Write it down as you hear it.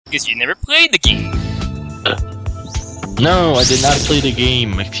because you never played the game. No, I did not play the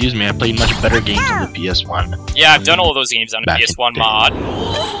game. Excuse me, I played much better games on the PS1. Yeah, I've done all those games on the PS1 mod.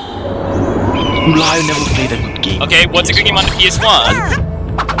 I never played a good game. Okay, what's a good game on the PS1?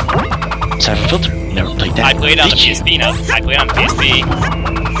 Siphon Filter. Never played that. I played it on the PSP now. I played it on the PSP.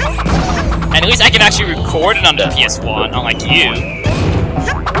 And at least I can actually record it on the PS1, unlike you.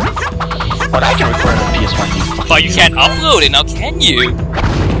 But I can record on the PS1, you fucking But you can't upload it now, can you?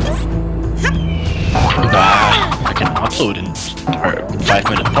 I can upload in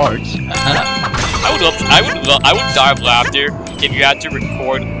 5-minute parts. I would die of laughter if you had to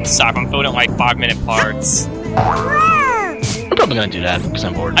record Siphon Filter in like 5-minute parts. I'm probably gonna do that because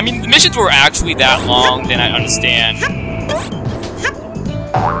I'm bored. I mean, the missions were actually that long, then I understand.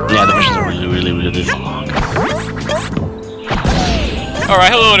 Yeah, the missions are really long.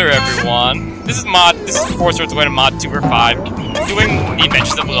 Alright, hello there everyone. This is Force Swords Away mod 2 for 5, doing the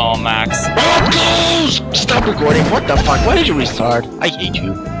Adventures of Lomax. Stop recording, what the fuck? Why did you restart? I hate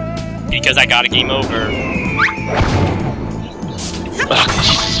you. Because I got a game over.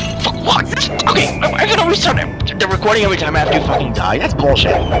 Jesus, fuck, what? Okay, I'm gonna restart the recording every time after you fucking die. That's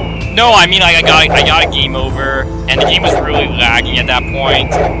bullshit. No, I mean, I got a game over, and the game was really lagging at that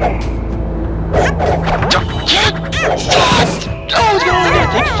point. Oh, it's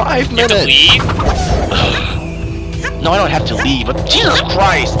gonna take 5 minutes. You have to leave? No, I don't have to leave, but Jesus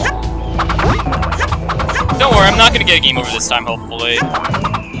Christ! Don't worry, I'm not gonna get a game over this time, hopefully.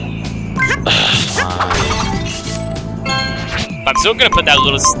 I'm still gonna put that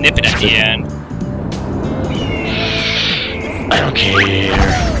little snippet at the end. I don't care.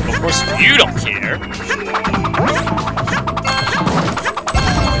 Of course, you don't care.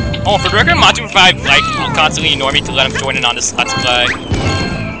 Oh, for the record, Matu5 like constantly ignore me to let him join in on this Let's Play.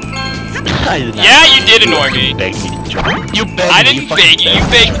 I did not. Yeah, you did annoy me. You begged me to join. You begged I didn't beg you, you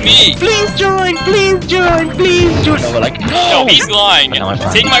begged me. Please join, please join, please join. No, like, no, he's lying. No,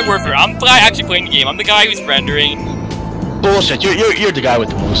 take my word for it. I'm actually playing the game. I'm the guy who's rendering. Bullshit. You're the guy with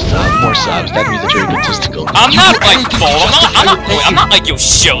the most more subs. That means that you're egotistical. I'm not like Bull. I'm not like Yo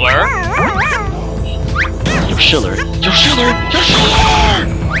Schiller. Yo Schiller. Yo Schiller. Yo Schiller.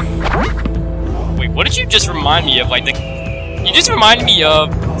 Wait, what did you just remind me of? Like the. You just reminded me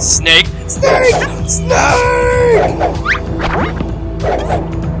of Snake. Snake! Snake!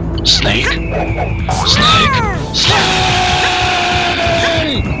 Snake? Snake! Snake!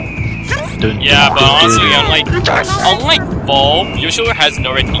 Yeah, but honestly, unlike Volv, Yoshiller has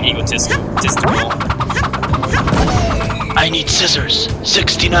no right to be egotistical. I need scissors.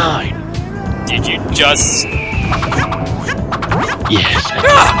 69. Did you just... Yes.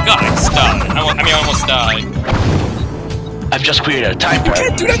 Ah, God, I died. I almost died. I've just created a time paradox. You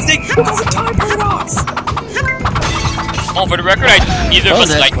can't do that thing because of time paradox! Oh, for the record, neither of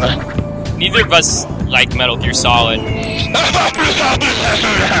us like Metal Gear Solid. You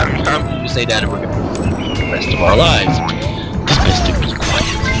say that and we're gonna for the rest of our lives. It's best to be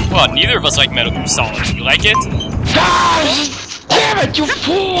quiet. Well, neither of us like Metal Gear Solid. Do you like it? Gosh, damn it, you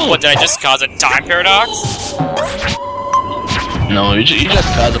fool! What, did I just cause a time paradox? No, you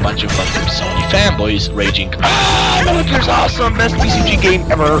just caused a bunch of fucking Sony fanboys raging. Ah, Metal Gear's awesome, best PCG game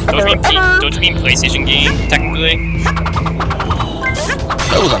ever. Don't you mean PlayStation game, technically?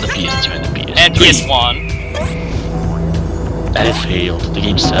 That was on the PS2 and the PS3. And PS1. That it failed. The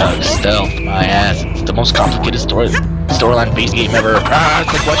game sucks. Stealth, my ass. It's the most complicated storyline-based game ever. Ah,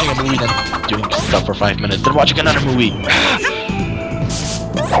 it's like watching a movie then doing stuff for 5 minutes, then watching another movie. I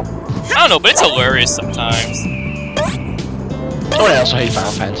don't know, but it's hilarious sometimes. Oh, I also hate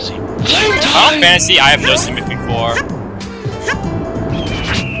Final Fantasy. Final Fantasy, I have no sympathy for.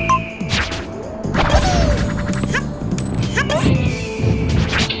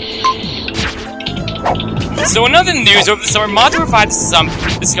 So in other news, over the summer, Module 5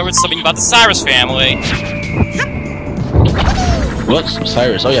 discovered something about the Cyrus family. What?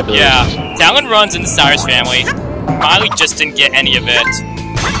 Cyrus? Oh yeah, Billy. Yeah, Talon runs in the Cyrus family. Miley just didn't get any of it.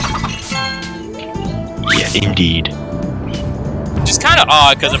 Yeah, indeed. Which is kind of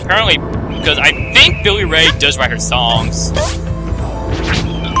odd, because I think Billy Ray does write her songs.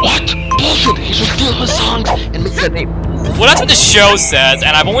 What? Bullshit! He should steal her songs and make that name. Well, that's what the show says,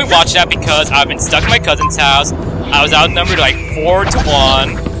 and I've only watched that because I've been stuck in my cousin's house. I was outnumbered like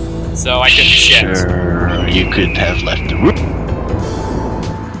 4-1, so I couldn't shit. Sure, you could have left the room.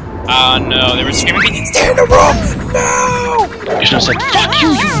 No, they were screaming, "Stay in the room! No!" You should have said, "Fuck you,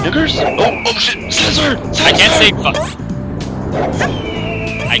 you niggers!" Oh shit, Scissor! I can't say fuck.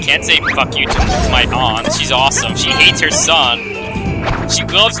 I can't say fuck you to my aunt. She's awesome. She hates her son. She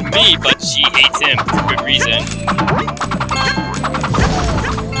loves me, but she hates him for good reason.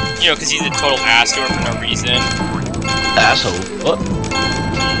 You know, because he's a total ass to her for no reason. Asshole. What?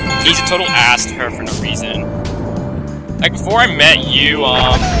 He's a total ass to her for no reason. Like, before I met you,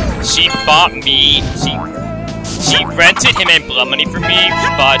 she bought me, she rented him and blood money for me,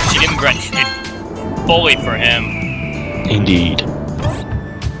 but she didn't rent it fully for him. Indeed.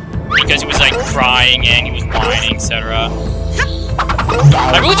 Because he was, like, crying and he was whining, etc.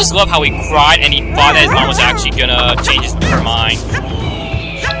 I really just love how he cried and he thought that his mom was actually gonna change her mind.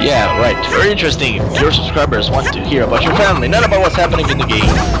 Yeah, right. Very interesting. Your subscribers want to hear about your family, not about what's happening in the game.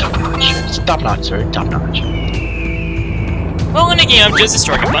 Top notch. Top notch, sir. Top notch. Well, in the game, I'm just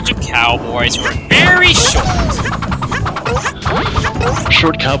destroying a bunch of cowboys who are very short.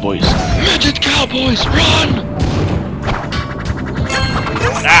 Short cowboys. Midget cowboys, run!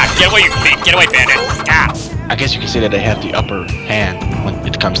 Ah, get away, get away, bandit! Ah! I guess you can say that they have the upper hand when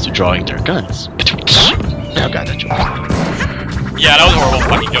it comes to drawing their guns. Oh god, that joke. Yeah, that was a horrible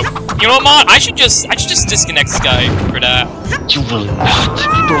fucking joke. You know what, Mon? I should just disconnect this guy for that. You will not.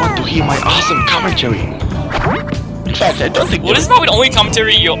 People want to hear my awesome commentary. In fact, I don't think. Well, this is probably the only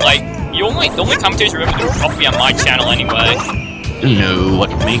commentary you'll like. The only commentaries you're able to do probably on my channel anyway. No, what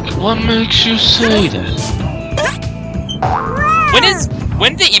makes you say that?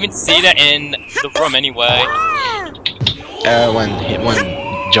 When did they even say that in the room anyway?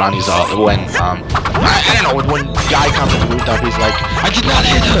 When Johnny's off, when I don't know, when guy comes to the rooftop, he's like, I did not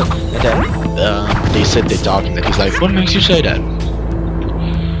hit her! And then they said they're talking, and he's like, what makes you say that?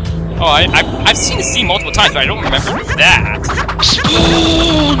 Oh, I've seen the scene multiple times, but I don't remember that.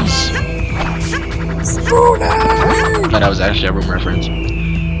 Spoons! Spooner! No, that was actually a room reference.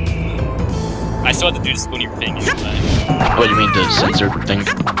 I still have to do the spooning thing anyway. What, you mean the censored thing?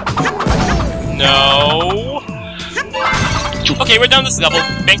 No. Okay, we're done this level.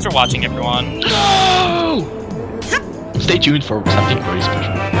 Thanks for watching, everyone. No! Stay tuned for something very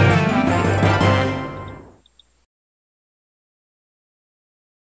special.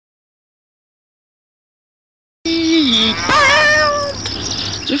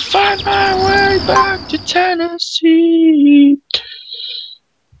 To find my way back to Tennessee.